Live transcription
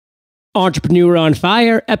Entrepreneur on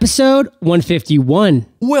Fire, episode 151.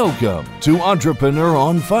 Welcome to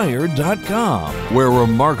EntrepreneurOnFire.com, where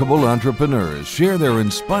remarkable entrepreneurs share their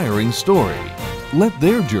inspiring story. Let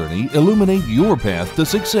their journey illuminate your path to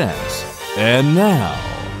success. And now,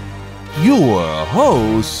 your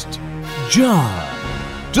host, John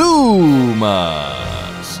Dumas.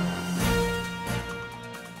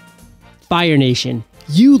 Fire Nation,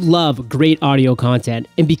 you love great audio content,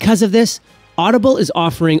 and because of this, Audible is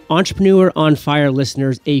offering Entrepreneur on Fire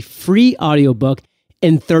listeners a free audiobook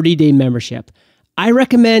and 30-day membership. I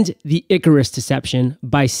recommend The Icarus Deception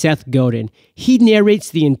by Seth Godin. He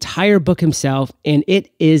narrates the entire book himself, and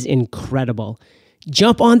it is incredible.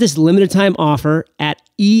 Jump on this limited time offer at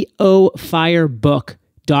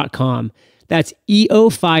eofirebook.com. That's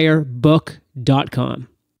eofirebook.com.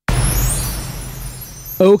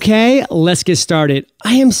 Okay, let's get started.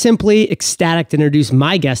 I am simply ecstatic to introduce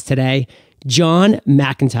my guest today, John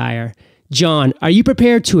McIntyre. John, are you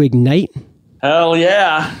prepared to ignite? Hell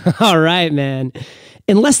yeah. All right, man.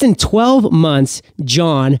 In less than 12 months,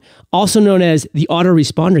 John, also known as the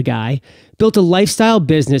autoresponder guy, built a lifestyle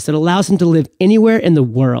business that allows him to live anywhere in the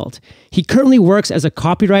world. He currently works as a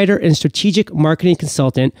copywriter and strategic marketing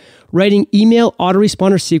consultant, writing email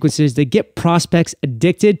autoresponder sequences that get prospects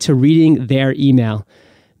addicted to reading their email.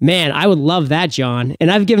 Man, I would love that, John. And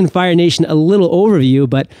I've given Fire Nation a little overview,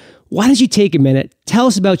 but why don't you take a minute, tell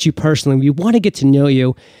us about you personally. We want to get to know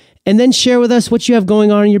you, and then share with us what you have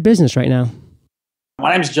going on in your business right now.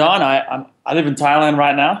 My name's John. I live in Thailand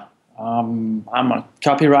right now. I'm a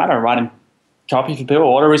copywriter, writing copy for people,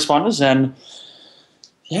 autoresponders, and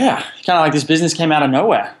yeah, kind of like this business came out of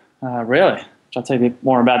nowhere, really. I'll tell you a bit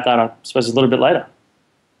more about that, I suppose, a little bit later.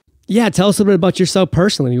 Yeah, tell us a little bit about yourself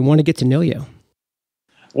personally. We want to get to know you.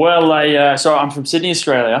 Well, so I'm from Sydney,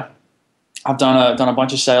 Australia. I've done a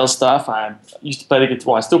bunch of sales stuff. I used to play the guitar.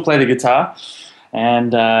 Well, I still play the guitar,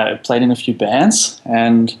 and played in a few bands.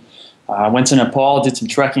 And I went to Nepal, did some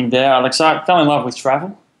trekking there. So I fell in love with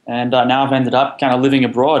travel, and now I've ended up kind of living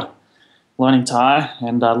abroad, learning Thai,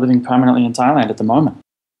 and living permanently in Thailand at the moment.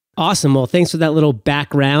 Awesome. Well, thanks for that little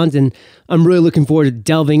background, and I'm really looking forward to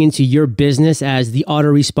delving into your business as the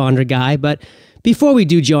autoresponder guy. But before we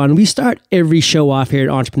do, John, we start every show off here at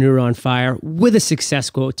Entrepreneur on Fire with a success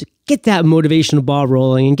quote to get that motivational ball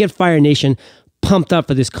rolling and get Fire Nation pumped up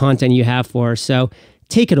for this content you have for us. So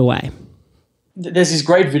take it away. There's this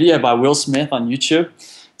great video by Will Smith on YouTube.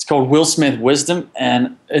 It's called Will Smith Wisdom,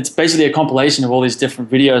 and it's basically a compilation of all these different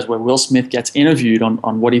videos where Will Smith gets interviewed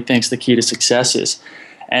on what he thinks the key to success is.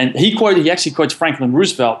 And he actually quotes Franklin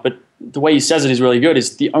Roosevelt, but the way he says it is really good.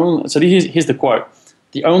 Here's the quote.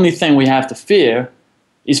 The only thing we have to fear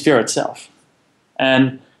is fear itself.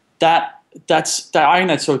 And I think that's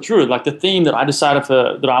so true. Like the theme that I decided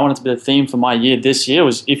that I wanted to be the theme for my year this year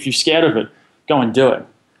was, if you're scared of it, go and do it.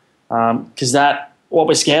 Because what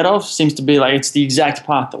we're scared of seems to be like it's the exact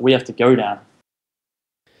path that we have to go down.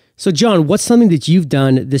 So John, what's something that you've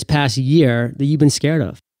done this past year that you've been scared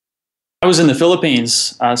of? I was in the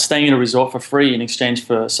Philippines, staying in a resort for free in exchange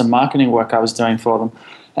for some marketing work I was doing for them.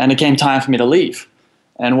 And it came time for me to leave.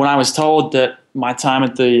 And when I was told that my time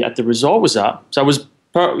at the resort was up, so we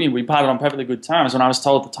parted on perfectly good terms. When I was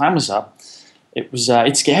told the time was up,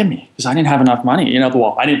 it scared me because I didn't have enough money.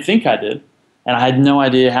 Well, I didn't think I did, and I had no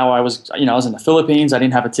idea how I was. I was in the Philippines. I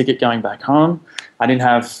didn't have a ticket going back home. I didn't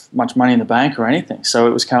have much money in the bank or anything. So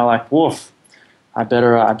it was kind of like, woof, I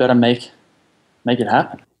better make it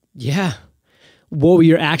happen. Yeah. What were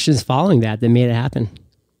your actions following that made it happen?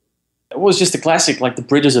 It was just a classic, like the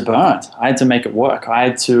bridges are burnt. I had to make it work. I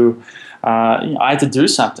had to do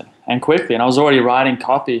something, and quickly. And I was already writing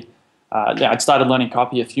copy. I'd started learning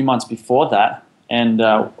copy a few months before that. And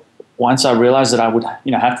once I realized that I would,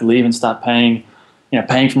 have to leave and start paying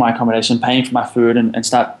for my accommodation, paying for my food, and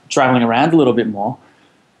start traveling around a little bit more,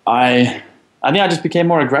 I think I just became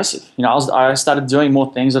more aggressive. I started doing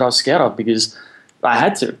more things that I was scared of because I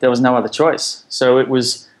had to. There was no other choice. So it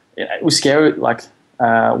was scary,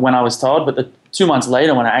 when I was told, but 2 months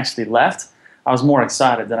later when I actually left, I was more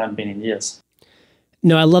excited than I've been in years.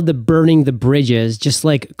 No, I love the burning the bridges, just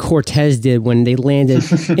like Cortez did when they landed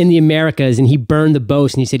in the Americas and he burned the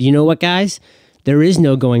boats and he said, you know what, guys? There is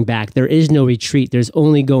no going back. There is no retreat. There's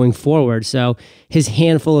only going forward. So his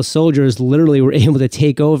handful of soldiers literally were able to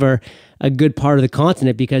take over a good part of the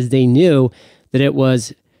continent because they knew that it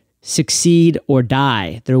was succeed or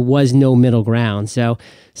die. There was no middle ground. So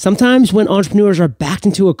sometimes when entrepreneurs are backed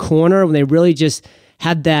into a corner, when they really just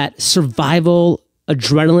have that survival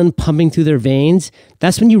adrenaline pumping through their veins,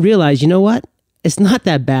 that's when you realize, you know what? it's not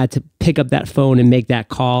that bad to pick up that phone and make that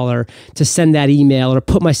call or to send that email or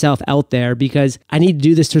put myself out there because I need to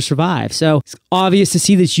do this to survive. So it's obvious to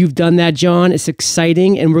see that you've done that, John. It's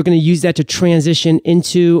exciting. And we're going to use that to transition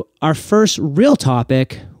into our first real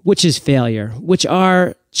topic, which is failure, which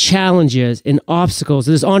are challenges and obstacles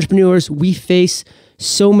that as entrepreneurs we face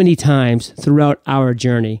so many times throughout our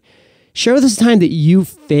journey. Share with us a time that you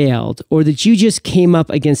failed or that you just came up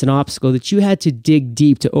against an obstacle that you had to dig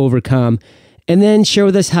deep to overcome. And then share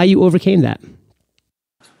with us how you overcame that.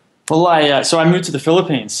 Well, I moved to the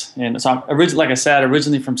Philippines, and so I'm like I said,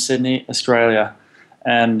 originally from Sydney, Australia,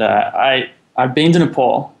 and I'd been to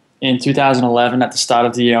Nepal in 2011 at the start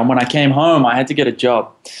of the year. And when I came home, I had to get a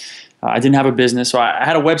job. I didn't have a business, so I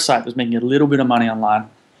had a website that was making a little bit of money online,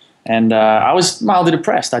 and I was mildly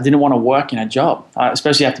depressed. I didn't want to work in a job,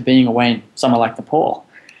 especially after being away in somewhere like Nepal.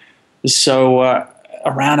 So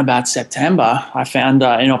around about September, I found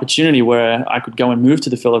an opportunity where I could go and move to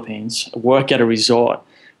the Philippines, work at a resort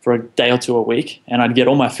for a day or two a week, and I'd get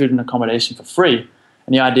all my food and accommodation for free.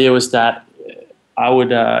 And the idea was that I would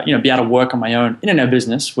be able to work on my own internet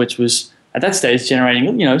business, which was at that stage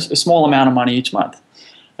generating a small amount of money each month.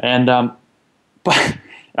 And but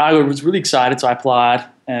I was really excited, so I applied,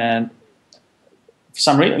 and for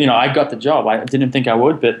some reason, I got the job. I didn't think I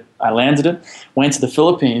would, but I landed it, went to the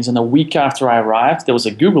Philippines, and a week after I arrived, there was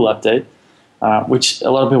a Google update, which a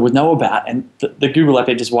lot of people would know about, and the Google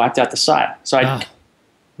update just wiped out the site. So I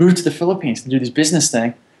moved to the Philippines to do this business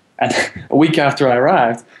thing, and a week after I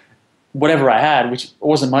arrived, whatever I had, which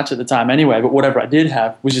wasn't much at the time anyway, but whatever I did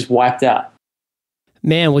have was just wiped out.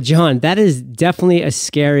 Man, well, John, that is definitely a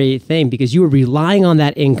scary thing because you were relying on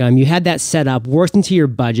that income. You had that set up, worked into your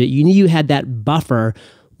budget. You knew you had that buffer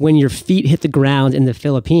when your feet hit the ground in the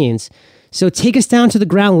Philippines. So take us down to the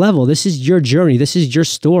ground level. This is your journey. This is your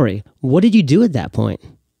story. What did you do at that point?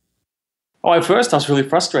 Oh, at first I was really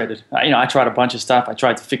frustrated. I tried a bunch of stuff. I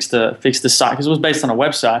tried to fix the site because it was based on a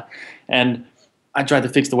website, and I tried to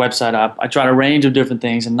fix the website up. I tried a range of different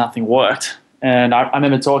things, and nothing worked. And I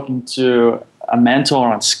remember talking to a mentor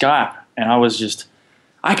on Skype, and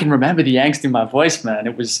I can remember the angst in my voice, man.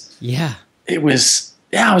 I was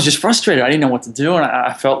just frustrated. I didn't know what to do, and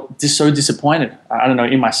I felt just so disappointed. I don't know,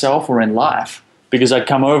 in myself or in life, because I'd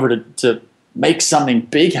come over to make something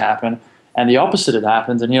big happen, and the opposite had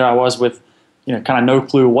happened, and here I was with, kind of no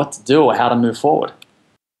clue what to do or how to move forward.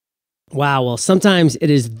 Wow. Well, sometimes it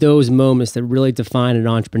is those moments that really define an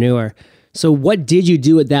entrepreneur. So what did you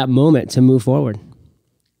do at that moment to move forward?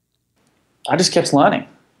 I just kept learning.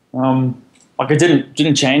 I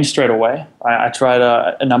didn't change straight away. I tried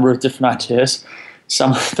a number of different ideas.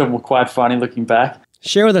 Some of them were quite funny looking back.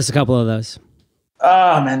 Share with us a couple of those.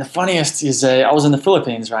 Oh man, the funniest is I was in the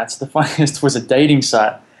Philippines, right? So the funniest was a dating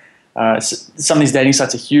site. Some of these dating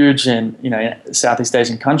sites are huge in Southeast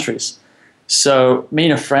Asian countries. So me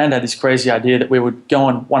and a friend had this crazy idea that we would go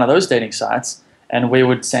on one of those dating sites and we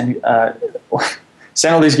would send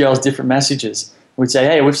all these girls different messages. We'd say,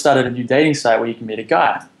 hey, we've started a new dating site where you can meet a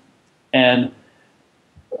guy. And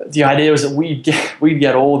the idea was that we'd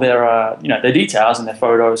get all their details and their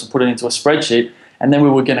photos and put it into a spreadsheet, and then we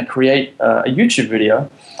were going to create a YouTube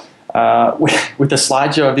video with a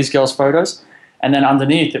slideshow of these girls' photos, and then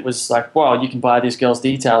underneath it was like, well, you can buy these girls'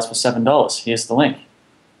 details for $7. Here's the link.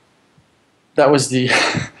 That was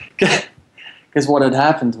because what had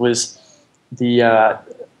happened was the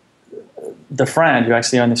friend who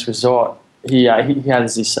actually owned this resort, he had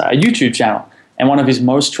this YouTube channel, and one of his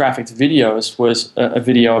most trafficked videos was a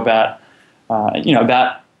video about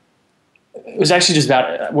it was actually just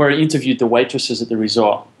about where he interviewed the waitresses at the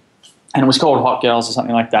resort, and it was called Hot Girls or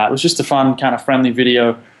something like that. It was just a fun kind of friendly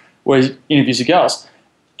video where he interviews the girls,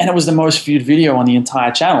 and it was the most viewed video on the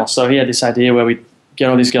entire channel. So he had this idea where we'd get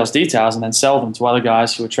all these girls' details and then sell them to other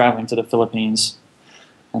guys who were traveling to the Philippines,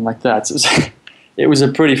 and like that. So it was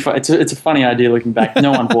a pretty it's a funny idea looking back.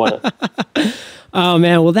 No one bought it. Oh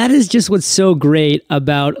man, well that is just what's so great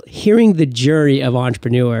about hearing the journey of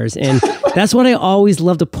entrepreneurs. And that's what I always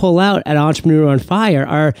love to pull out at Entrepreneur on Fire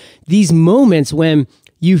are these moments when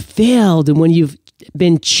you failed and when you've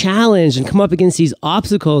been challenged and come up against these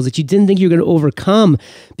obstacles that you didn't think you were going to overcome,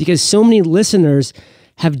 because so many listeners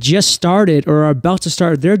have just started or are about to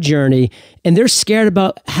start their journey, and they're scared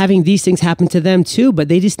about having these things happen to them too, but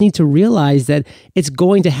they just need to realize that it's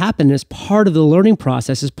going to happen as part of the learning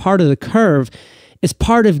process, as part of the curve. It's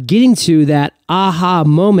part of getting to that aha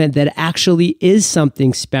moment that actually is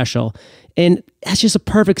something special. And that's just a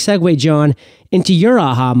perfect segue, John, into your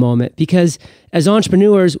aha moment, because as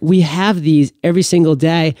entrepreneurs, we have these every single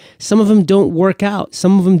day. Some of them don't work out.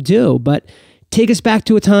 Some of them do. But take us back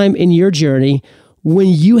to a time in your journey when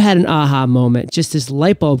you had an aha moment, just this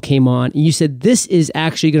light bulb came on, and you said, this is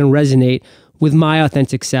actually going to resonate with my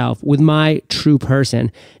authentic self, with my true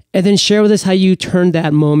person. And then share with us how you turned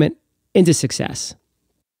that moment into success.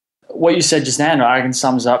 What you said just now, I reckon,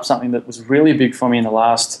 sums up something that was really big for me in the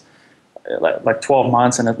last like 12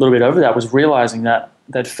 months and a little bit over that, was realizing that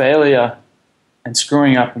failure and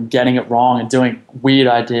screwing up and getting it wrong and doing weird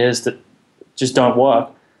ideas that just don't work,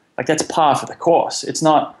 like that's par for the course. It's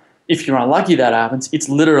not, if you're unlucky that happens, it's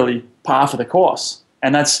literally par for the course.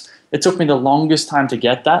 And it took me the longest time to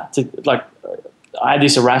get that. I had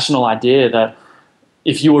this irrational idea that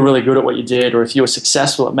if you were really good at what you did, or if you were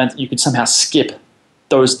successful, it meant that you could somehow skip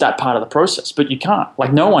that part of the process, but you can't.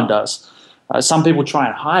 Like, no one does. Some people try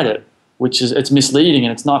and hide it, which is, it's misleading,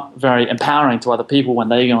 and it's not very empowering to other people when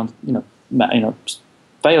they go on,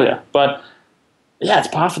 failure. But yeah, it's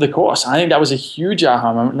par for the course. I think that was a huge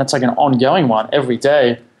aha moment, and that's like an ongoing one every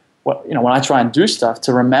day. When I try and do stuff,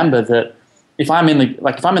 to remember that if I'm in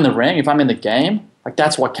the ring, if I'm in the game, like,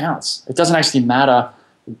 that's what counts. It doesn't actually matter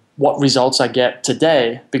what results I get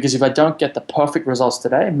today, because if I don't get the perfect results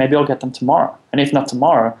today, maybe I'll get them tomorrow. And if not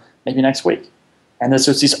tomorrow, maybe next week. And there's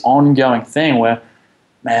just this ongoing thing where,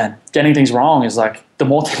 man, getting things wrong is like, the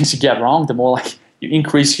more things you get wrong, the more like you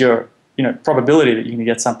increase your probability that you can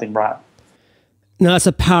get something right. No, that's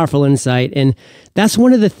a powerful insight. And that's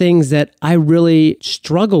one of the things that I really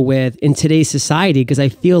struggle with in today's society, because I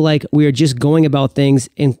feel like we are just going about things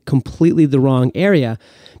in completely the wrong area,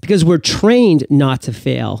 because we're trained not to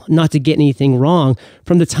fail, not to get anything wrong.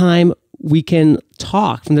 From the time we can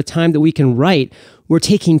talk, from the time that we can write, we're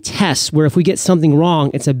taking tests where if we get something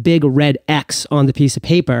wrong, it's a big red X on the piece of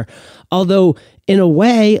paper. Although in a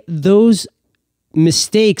way, those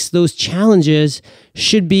mistakes, those challenges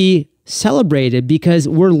should be celebrated, because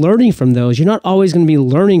we're learning from those. You're not always going to be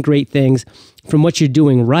learning great things from what you're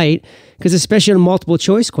doing right, because especially on multiple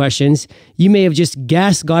choice questions, you may have just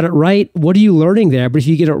guessed, got it right. What are you learning there? But if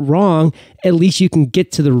you get it wrong, at least you can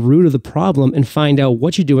get to the root of the problem and find out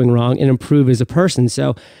what you're doing wrong and improve as a person.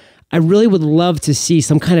 So I really would love to see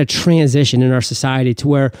some kind of transition in our society to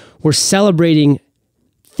where we're celebrating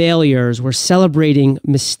failures, we're celebrating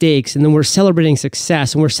mistakes, and then we're celebrating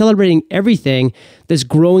success, and we're celebrating everything that's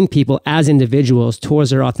growing people as individuals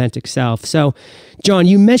towards their authentic self. So, John,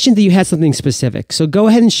 you mentioned that you had something specific, so go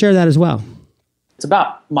ahead and share that as well. It's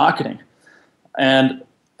about marketing. And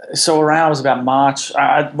so around, it was about March,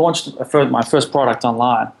 I launched my first product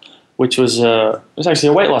online, which was actually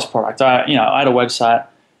a weight loss product. I had a website,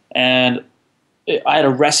 and I had a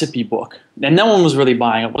recipe book, and no one was really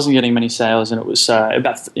buying it. It wasn't getting many sales, and it was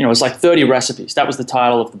it was like 30 recipes. That was the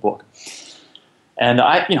title of the book. And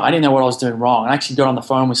I didn't know what I was doing wrong. I actually got on the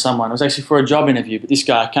phone with someone. It was actually for a job interview, but this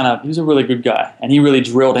guy he was a really good guy, and he really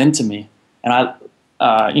drilled into me. And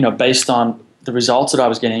I, based on the results that I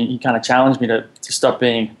was getting, he kind of challenged me to stop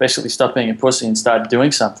being a pussy and start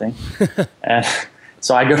doing something. And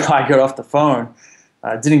so I got off the phone.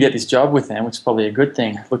 Didn't get this job with him, which is probably a good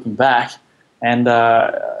thing looking back. And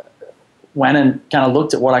went and kind of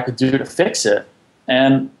looked at what I could do to fix it.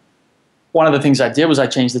 And one of the things I did was I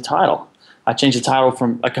changed the title. I changed the title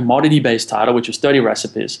from a commodity-based title, which was 30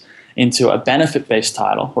 recipes, into a benefit-based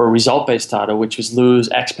title, or a result-based title, which was lose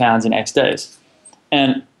X pounds in X days.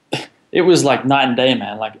 And it was like night and day,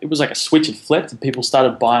 man. Like, it was like a switch had flipped, and people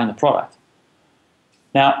started buying the product.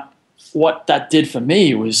 Now, what that did for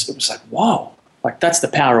me was, it was like, whoa, like, that's the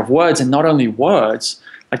power of words. And not only words,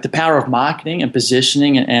 like the power of marketing and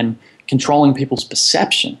positioning and controlling people's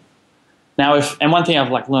perception. Now, and one thing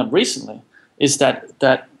I've learned recently is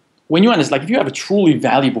that when you understand, if you have a truly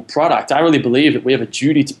valuable product, I really believe that we have a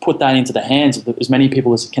duty to put that into the hands of as many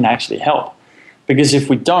people as it can actually help. Because if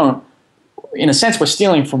we don't, in a sense, we're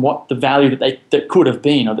stealing from what the value that could have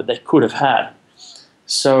been, or that they could have had.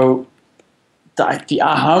 So the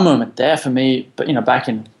aha moment there for me, but back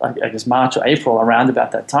in I guess March or April, around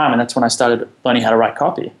about that time, and that's when I started learning how to write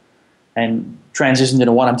copy and transitioned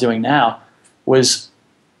into what I'm doing now, was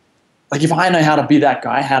like, if I know how to be that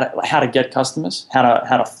guy, how to get customers, how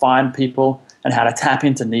to find people, and how to tap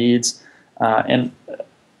into needs, and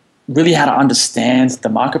really how to understand the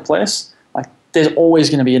marketplace, like, there's always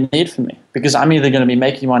going to be a need for me, because I'm either going to be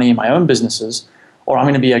making money in my own businesses, or I'm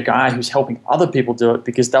going to be a guy who's helping other people do it,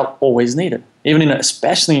 because they'll always need it,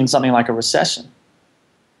 especially in something like a recession.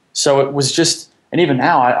 So it was just, and even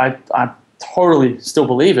now, I totally still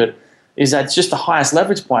believe it, is that it's just the highest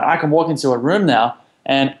leverage point. I can walk into a room now,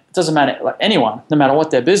 and it doesn't matter, like anyone, no matter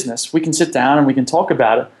what their business, we can sit down and we can talk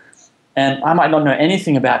about it. And I might not know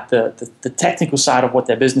anything about the technical side of what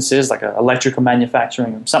their business is, like electrical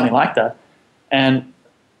manufacturing or something like that. And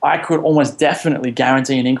I could almost definitely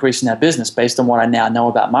guarantee an increase in their business based on what I now know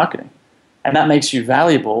about marketing. And that makes you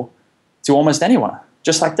valuable to almost anyone,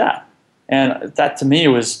 just like that. And that to me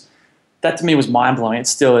was mind-blowing. It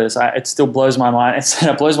still is. It still blows my mind.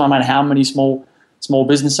 It blows my mind how many small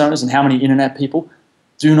business owners and how many internet people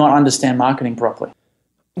do not understand marketing properly.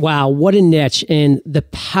 Wow, what a niche. And the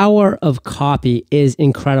power of copy is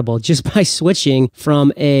incredible. Just by switching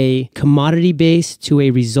from a commodity base to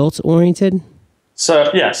a results oriented. So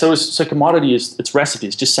commodity is it's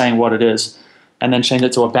recipes, just saying what it is, and then change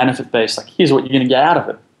it to a benefit base. Like, here's what you're going to get out of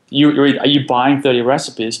it. Are you buying 30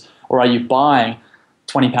 recipes, or are you buying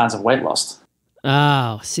 20 pounds of weight loss?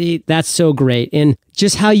 Oh, see, that's so great. And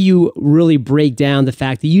just how you really break down the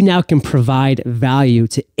fact that you now can provide value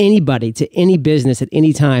to anybody, to any business at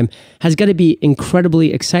any time, has got to be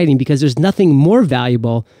incredibly exciting, because there's nothing more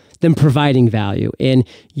valuable than providing value. And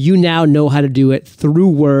you now know how to do it through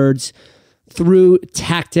words, through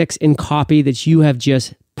tactics and copy that you have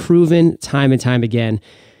just proven time and time again.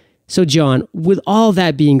 So John, with all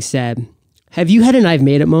that being said, have you had an I've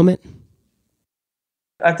made it moment?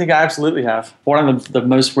 I think I absolutely have. One of the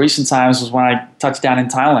most recent times was when I touched down in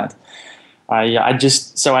Thailand. I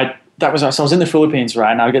was in the Philippines,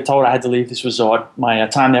 right? And I get told I had to leave this resort. My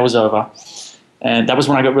time there was over. And that was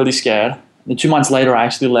when I got really scared. And 2 months later, I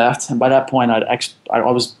actually left. And by that point, I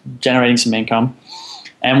was generating some income.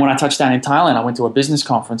 And when I touched down in Thailand, I went to a business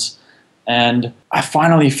conference. And I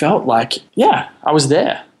finally felt like, yeah, I was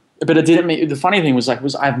there. But it didn't mean, the funny thing was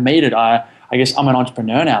I've made it. I guess I'm an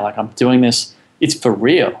entrepreneur now. Like, I'm doing this. It's for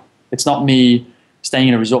real. It's not me staying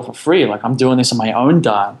in a resort for free. Like, I'm doing this on my own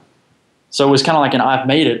dime. So it was kind of like an I've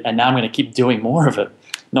made it, and now I'm going to keep doing more of it.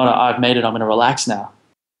 Not a I've made it, I'm going to relax now.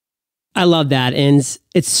 I love that. And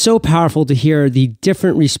it's so powerful to hear the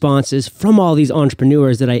different responses from all these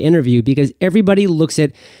entrepreneurs that I interview, because everybody looks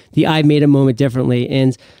at the I've made it moment differently.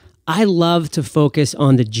 And I love to focus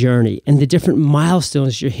on the journey and the different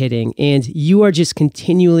milestones you're hitting. And you are just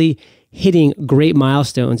continually hitting great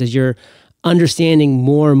milestones as you're understanding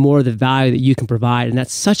more and more the value that you can provide. And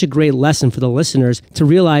that's such a great lesson for the listeners to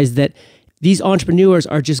realize that these entrepreneurs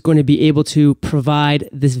are just going to be able to provide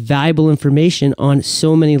this valuable information on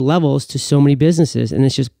so many levels to so many businesses. And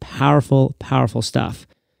it's just powerful, powerful stuff.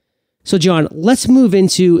 So John, let's move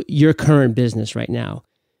into your current business right now.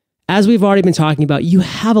 As we've already been talking about, you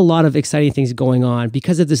have a lot of exciting things going on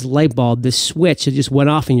because of this light bulb, this switch that just went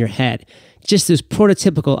off in your head. Just this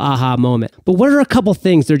prototypical aha moment. But what are a couple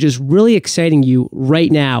things that are just really exciting you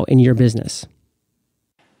right now in your business?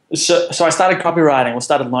 So I started copywriting. We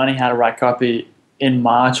started learning how to write copy in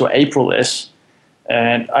March or April-ish.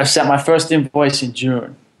 And I sent my first invoice in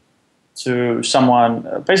June to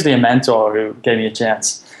someone, basically a mentor who gave me a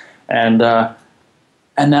chance. And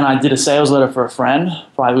then I did a sales letter for a friend.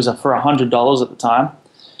 Probably was for $100 at the time.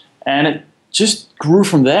 And it just grew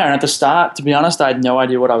from there. And at the start, to be honest, I had no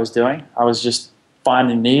idea what I was doing. I was just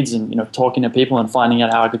finding needs and talking to people and finding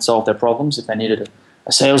out how I could solve their problems if they needed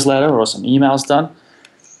a sales letter or some emails done.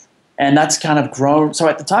 And that's kind of grown. So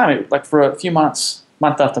at the time, for a few months,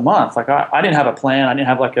 month after month, I didn't have a plan. I didn't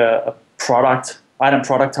have a product. I hadn't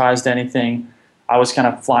productized anything. I was kind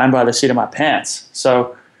of flying by the seat of my pants.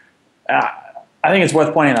 So I think it's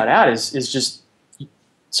worth pointing that out is just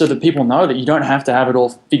so that people know that you don't have to have it all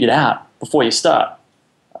figured out before you start.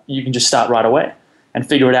 You can just start right away and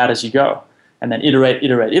figure it out as you go, and then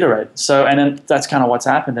iterate. So, and then that's kind of what's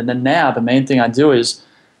happened. And then now the main thing I do is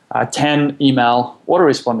 10 email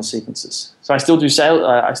autoresponder sequences. So I still do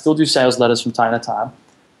sales letters from time to time,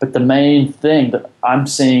 but the main thing that I'm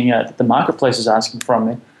seeing that the marketplace is asking from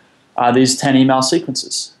me are these 10 email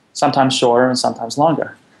sequences, sometimes shorter and sometimes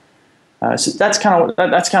longer. So that's kind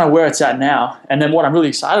of where it's at now. And then what I'm really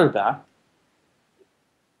excited about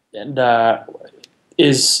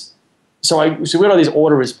is so we got all these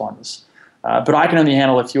autoresponders, but I can only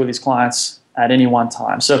handle a few of these clients at any one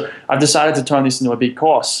time. So I've decided to turn this into a big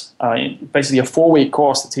course, basically a 4-week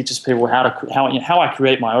course that teaches people how I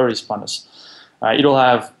create my autoresponders. It'll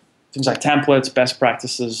have things like templates, best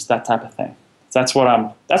practices, that type of thing. So that's what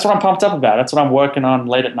I'm pumped up about. That's what I'm working on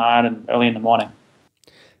late at night and early in the morning.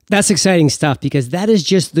 That's exciting stuff, because that is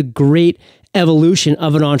just the great evolution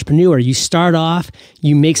of an entrepreneur. You start off,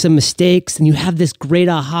 you make some mistakes, and you have this great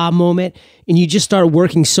aha moment, and you just start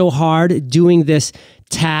working so hard doing this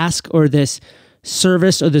task or this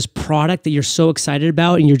service or this product that you're so excited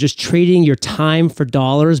about, and you're just trading your time for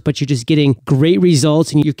dollars, but you're just getting great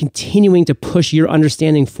results, and you're continuing to push your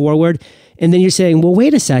understanding forward. And then you're saying, well,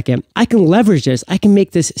 wait a second, I can leverage this. I can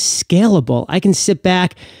make this scalable. I can sit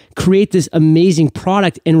back, create this amazing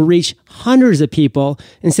product and reach hundreds of people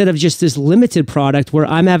instead of just this limited product where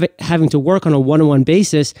I'm having to work on a one-on-one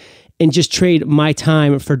basis and just trade my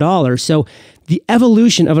time for dollars. So the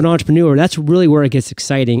evolution of an entrepreneur, that's really where it gets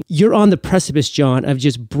exciting. You're on the precipice, John, of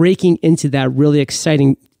just breaking into that really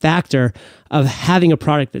exciting factor of having a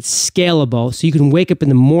product that's scalable so you can wake up in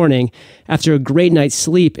the morning after a great night's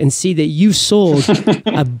sleep and see that you've sold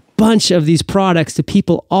a bunch of these products to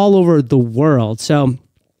people all over the world. So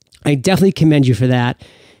I definitely commend you for that.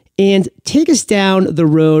 And take us down the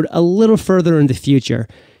road a little further in the future.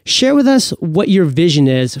 Share with us what your vision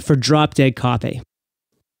is for Drop Dead Copy.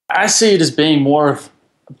 I see it as being more of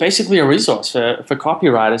basically a resource for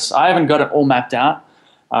copywriters. I haven't got it all mapped out.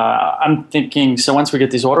 I'm thinking, so once we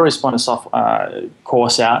get this autoresponder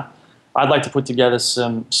course out, I'd like to put together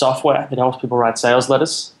some software that helps people write sales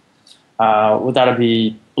letters. That'll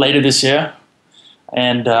be later this year.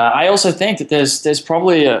 And I also think that there's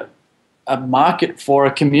probably a market for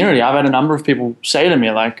a community. I've had a number of people say to me,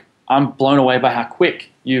 like, I'm blown away by how quick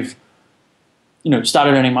you've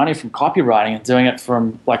started earning money from copywriting and doing it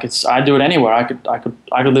from, like, I do it anywhere. I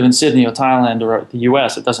could live in Sydney or Thailand or the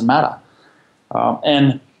US. It doesn't matter.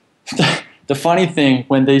 And the funny thing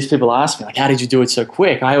when these people ask me, like, how did you do it so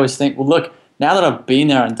quick? I always think, well, look, now that I've been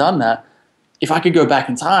there and done that, if I could go back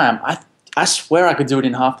in time, I swear I could do it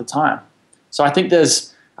in half the time. So I think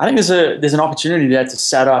there's an opportunity there to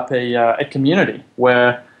set up a community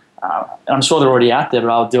where, I'm sure they're already out there, but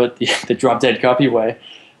I'll do it the Drop Dead Copy way,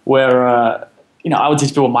 where I would teach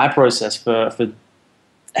people my process for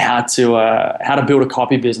how to build a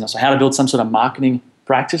copy business or how to build some sort of marketing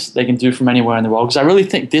practice they can do from anywhere in the world. Because I really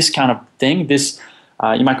think this kind of thing, this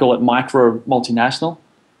you might call it micro multinational,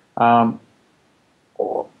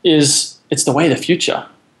 it's the way of the future.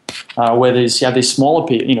 Where you have these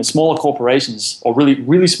smaller corporations or really,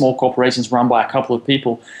 really small corporations run by a couple of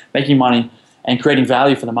people making money and creating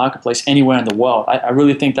value for the marketplace anywhere in the world. I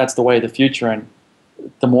really think that's the way of the future, and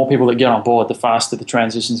the more people that get on board, the faster the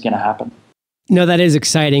transition is going to happen. No, that is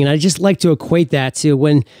exciting. And I just like to equate that to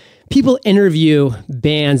when people interview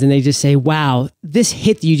bands and they just say, wow, this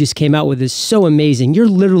hit that you just came out with is so amazing. You're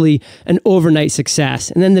literally an overnight success.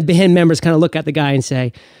 And then the band members kind of look at the guy and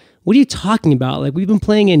say, what are you talking about? Like, we've been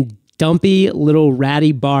playing in dumpy little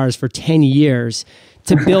ratty bars for 10 years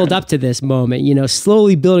to build up to this moment,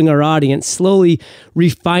 slowly building our audience, slowly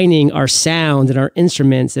refining our sound and our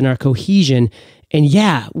instruments and our cohesion. And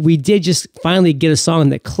yeah, we did just finally get a song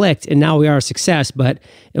that clicked, and now we are a success, but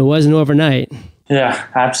it wasn't overnight. Yeah,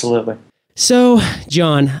 absolutely. So,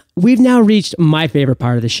 John, we've now reached my favorite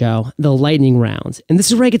part of the show, the lightning round. And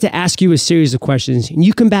this is where I get to ask you a series of questions, and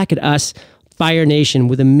you come back at us, Fire Nation,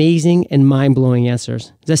 with amazing and mind-blowing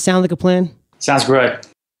answers. Does that sound like a plan? Sounds great.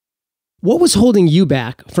 What was holding you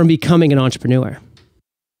back from becoming an entrepreneur?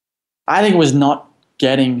 I think it was not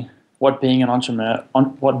getting what being an entrepreneur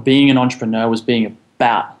was being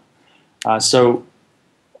about. I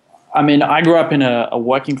grew up in a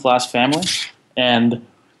working class family, and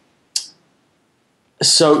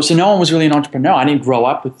so no one was really an entrepreneur. I didn't grow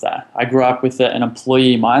up with that. I grew up with an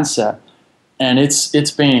employee mindset, and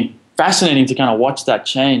it's been fascinating to kind of watch that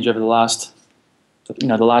change over the last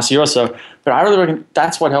year or so. But I really reckon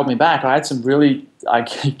that's what held me back. I had some really, I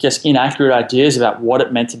guess, inaccurate ideas about what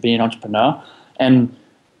it meant to be an entrepreneur. And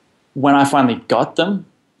when I finally got them,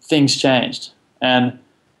 things changed. And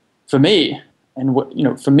for me,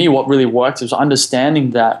 what really worked was understanding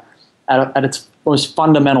that at its most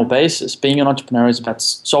fundamental basis, being an entrepreneur is about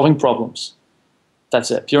solving problems. That's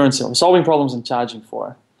it, pure and simple. Solving problems and charging for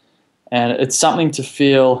it. And it's something to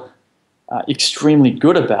feel extremely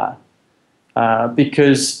good about.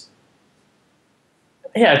 Because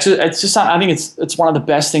it's just I think it's one of the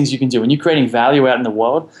best things you can do when you're creating value out in the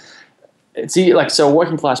world. It's so a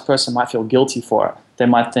working class person might feel guilty for it. They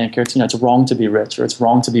might think it's wrong to be rich or it's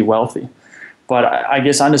wrong to be wealthy. But I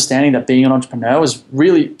guess understanding that being an entrepreneur is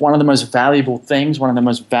really one of the most valuable things, one of the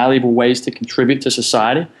most valuable ways to contribute to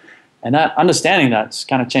society, and that understanding that's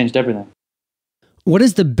kind of changed everything. What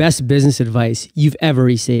is the best business advice you've ever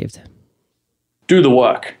received? Do the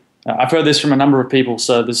work. I've heard this from a number of people,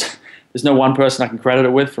 so there's no one person I can credit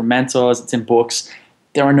it with. From mentors, it's in books.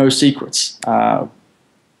 There are no secrets.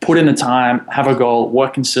 Put in the time, have a goal,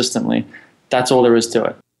 work consistently. That's all there is to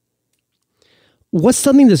it. What's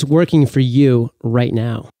something that's working for you right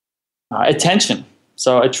now? Attention.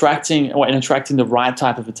 So attracting the right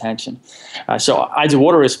type of attention. So I do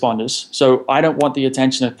autoresponders. So I don't want the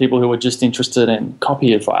attention of people who are just interested in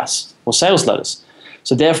copy advice or sales letters.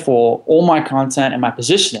 So therefore, all my content and my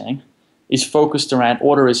positioning is focused around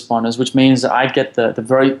autoresponders, which means that I get the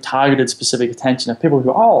very targeted, specific attention of people who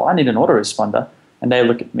go, oh, I need an autoresponder. and they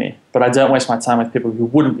look at me. But I don't waste my time with people who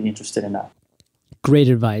wouldn't be interested in that. Great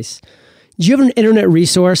advice. Do you have an internet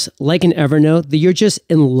resource like an Evernote that you're just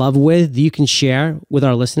in love with that you can share with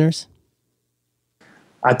our listeners?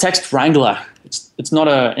 Text Wrangler. It's not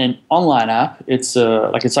an online app. It's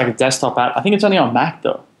like a desktop app. I think it's only on Mac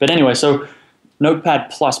though. But anyway, so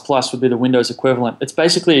Notepad++ would be the Windows equivalent. It's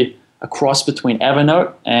basically a cross between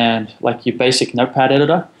Evernote and like your basic Notepad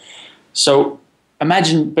editor. So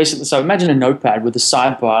imagine a Notepad with a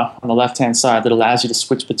sidebar on the left-hand side that allows you to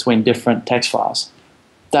switch between different text files.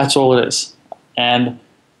 That's all it is. And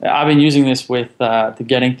I've been using this with the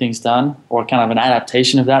Getting Things Done, or kind of an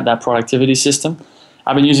adaptation of that productivity system.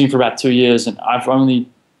 I've been using it for about 2 years, and I've only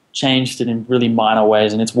changed it in really minor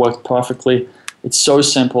ways, and it's worked perfectly. It's so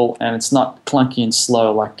simple, and it's not clunky and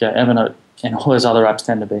slow like Evernote and all those other apps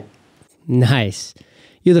tend to be. Nice.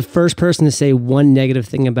 You're the first person to say one negative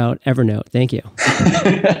thing about Evernote. Thank you.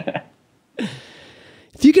 If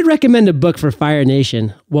you could recommend a book for Fire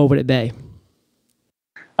Nation, what would it be?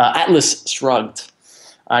 Atlas Shrugged.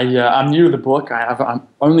 I'm new to the book. I'm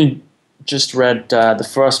only just read the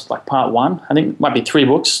first part one. I think it might be 3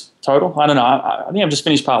 books total. I don't know. I think I've just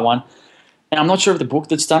finished part one. And I'm not sure if the book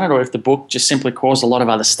that's done it or if the book just simply caused a lot of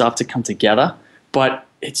other stuff to come together. But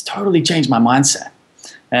it's totally changed my mindset.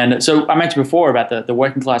 And so I mentioned before about the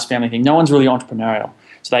working class family thing. No one's really entrepreneurial.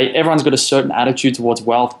 So everyone's got a certain attitude towards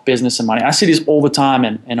wealth, business, and money. I see this all the time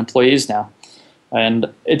in employees now.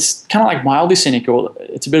 And it's kind of like mildly cynical.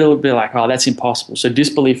 It's a little bit like, oh, that's impossible. So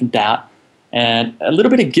disbelief and doubt and a little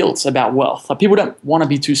bit of guilt about wealth. Like people don't want to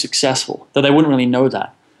be too successful, though they wouldn't really know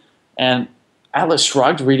that. And Atlas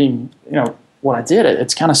Shrugged, reading what I did,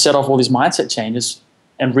 it's kind of set off all these mindset changes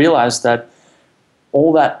and realized that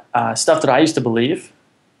all that stuff that I used to believe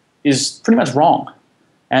is pretty much wrong,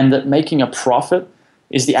 and that making a profit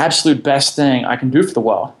is the absolute best thing I can do for the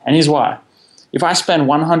world. And here's why. If I spend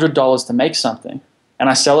 $100 to make something and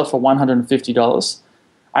I sell it for $150,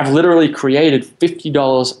 I've literally created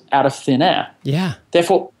 $50 out of thin air. Yeah.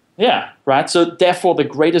 Therefore, yeah, right? So therefore, the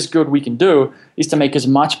greatest good we can do is to make as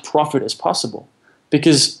much profit as possible,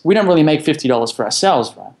 because we don't really make $50 for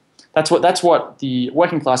ourselves, right? That's what the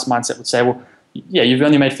working class mindset would say. Well, yeah, you've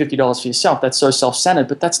only made $50 for yourself. That's so self-centered,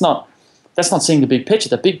 but that's not seeing the big picture.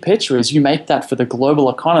 The big picture is you make that for the global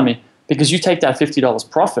economy, because you take that $50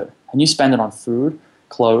 profit and you spend it on food,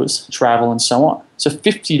 clothes, travel, and so on. So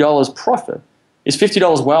 $50 profit is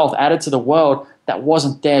 $50 wealth added to the world that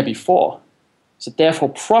wasn't there before. So therefore,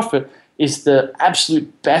 profit is the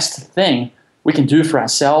absolute best thing we can do for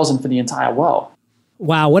ourselves and for the entire world.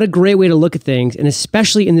 Wow, what a great way to look at things, and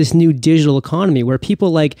especially in this new digital economy where people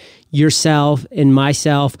like yourself and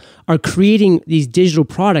myself are creating these digital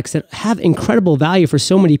products that have incredible value for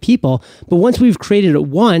so many people. But once we've created it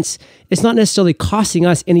once, it's not necessarily costing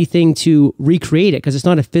us anything to recreate it because it's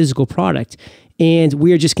not a physical product. And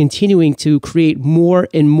we are just continuing to create more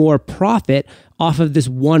and more profit off of this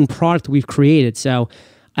one product we've created. So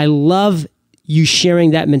I love you sharing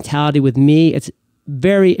that mentality with me. It's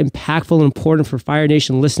very impactful and important for Fire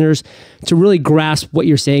Nation listeners to really grasp what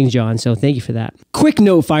you're saying, John. So thank you for that. Quick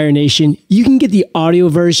note, Fire Nation, you can get the audio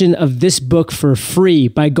version of this book for free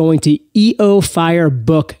by going to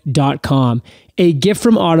eofirebook.com, a gift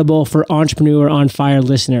from Audible for Entrepreneur on Fire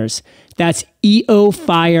listeners. That's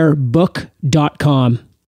eofirebook.com.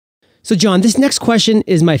 So John, this next question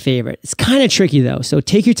is my favorite. It's kind of tricky though, so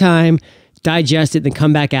take your time, digest it, then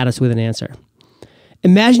come back at us with an answer.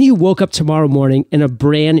 Imagine you woke up tomorrow morning in a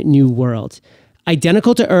brand new world,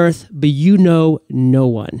 identical to Earth, but you know no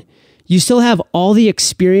one. You still have all the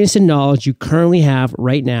experience and knowledge you currently have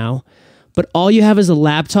right now, but all you have is a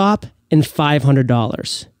laptop and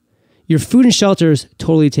 $500. Your food and shelter is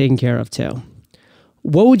totally taken care of too.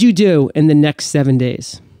 What would you do in the next 7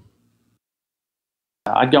 days?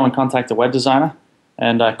 I'd go and contact a web designer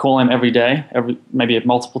and call him every day, maybe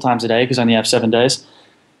multiple times a day, because I only have 7 days.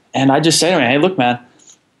 And I just say to him, hey, look, man,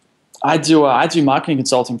 I do marketing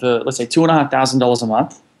consulting for, let's say, $2,500 a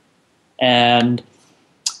month. And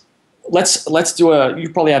let's do you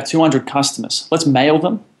probably have 200 customers. Let's mail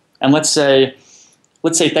them. And let's say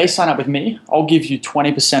if they sign up with me, I'll give you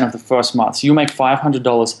 20% of the first month. So you make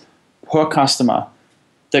 $500 per customer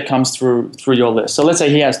that comes through your list. So let's say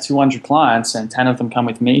he has 200 clients and 10 of them come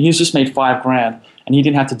with me. He's just made $5,000 and he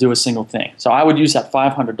didn't have to do a single thing. So I would use that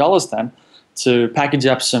 $500 then to package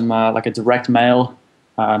up some like a direct mail,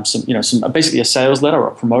 some basically a sales letter or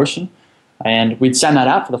a promotion, and we'd send that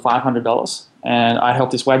out for the $500. And I'd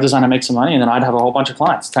help this web designer make some money, and then I'd have a whole bunch of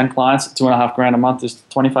clients. 10 clients, $2,500 a month is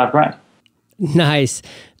 $25,000. Nice.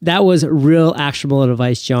 That was real actionable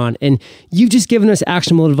advice, John. And you've just given us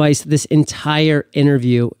actionable advice this entire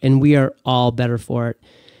interview, and we are all better for it.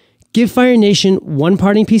 Give Fire Nation one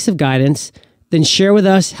parting piece of guidance, then share with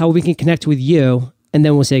us how we can connect with you, and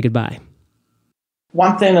then we'll say goodbye.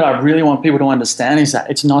 One thing that I really want people to understand is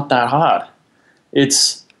that it's not that hard.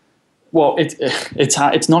 It's hard.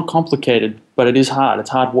 It's not complicated, but it is hard.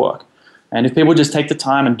 It's hard work. And if people just take the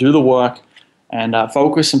time and do the work and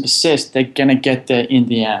focus and persist, they're going to get there in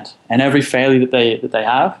the end. And every failure that they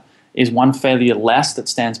have is one failure less that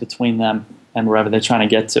stands between them and wherever they're trying to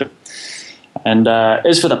get to. And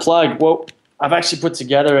as for the plug, well, I've actually put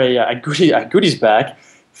together a goodies bag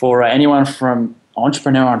for anyone from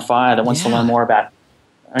Entrepreneur on Fire that wants to learn more about.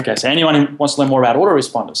 Okay, so anyone who wants to learn more about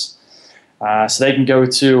autoresponders. So they can go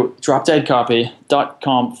to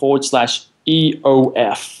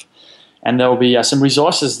dropdeadcopy.com/EOF. And there will be some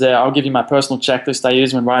resources there. I'll give you my personal checklist I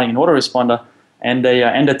use when writing an autoresponder and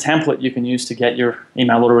a template you can use to get your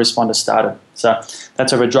email autoresponder started. So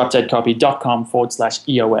that's over at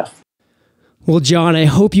dropdeadcopy.com/EOF. Well, John, I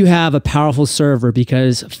hope you have a powerful server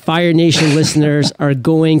because Fire Nation listeners are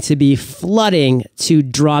going to be flooding to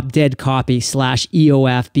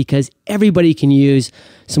dropdeadcopy/EOF because everybody can use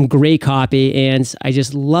some great copy. And I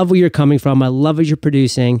just love where you're coming from. I love what you're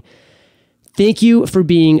producing. Thank you for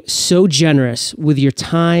being so generous with your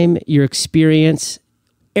time, your experience.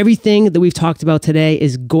 Everything that we've talked about today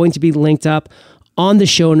is going to be linked up on the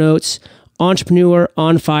show notes,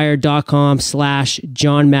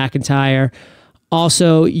 entrepreneuronfire.com/John McIntyre.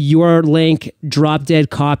 Also, your link,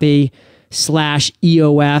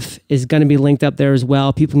 dropdeadcopy/EOF, is going to be linked up there as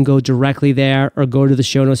well. People can go directly there or go to the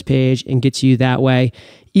show notes page and get to you that way.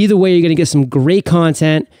 Either way, you're going to get some great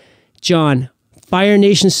content. John, Fire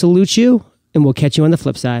Nation salutes you, and we'll catch you on the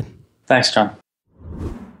flip side. Thanks, John.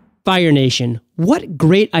 Fire Nation, what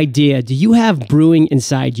great idea do you have brewing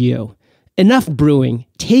inside you? Enough brewing.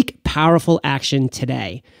 Take powerful action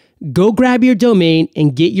today. Go grab your domain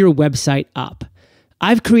and get your website up.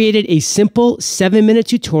 I've created a simple 7-minute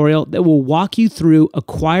tutorial that will walk you through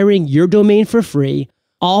acquiring your domain for free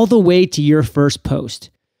all the way to your first post.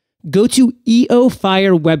 Go to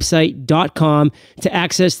eofirewebsite.com to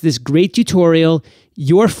access this great tutorial,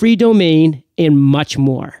 your free domain, and much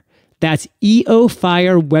more. That's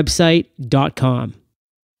eofirewebsite.com.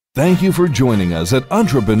 Thank you for joining us at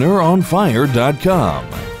EntrepreneurOnFire.com,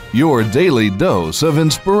 your daily dose of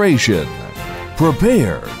inspiration.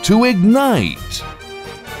 Prepare to ignite.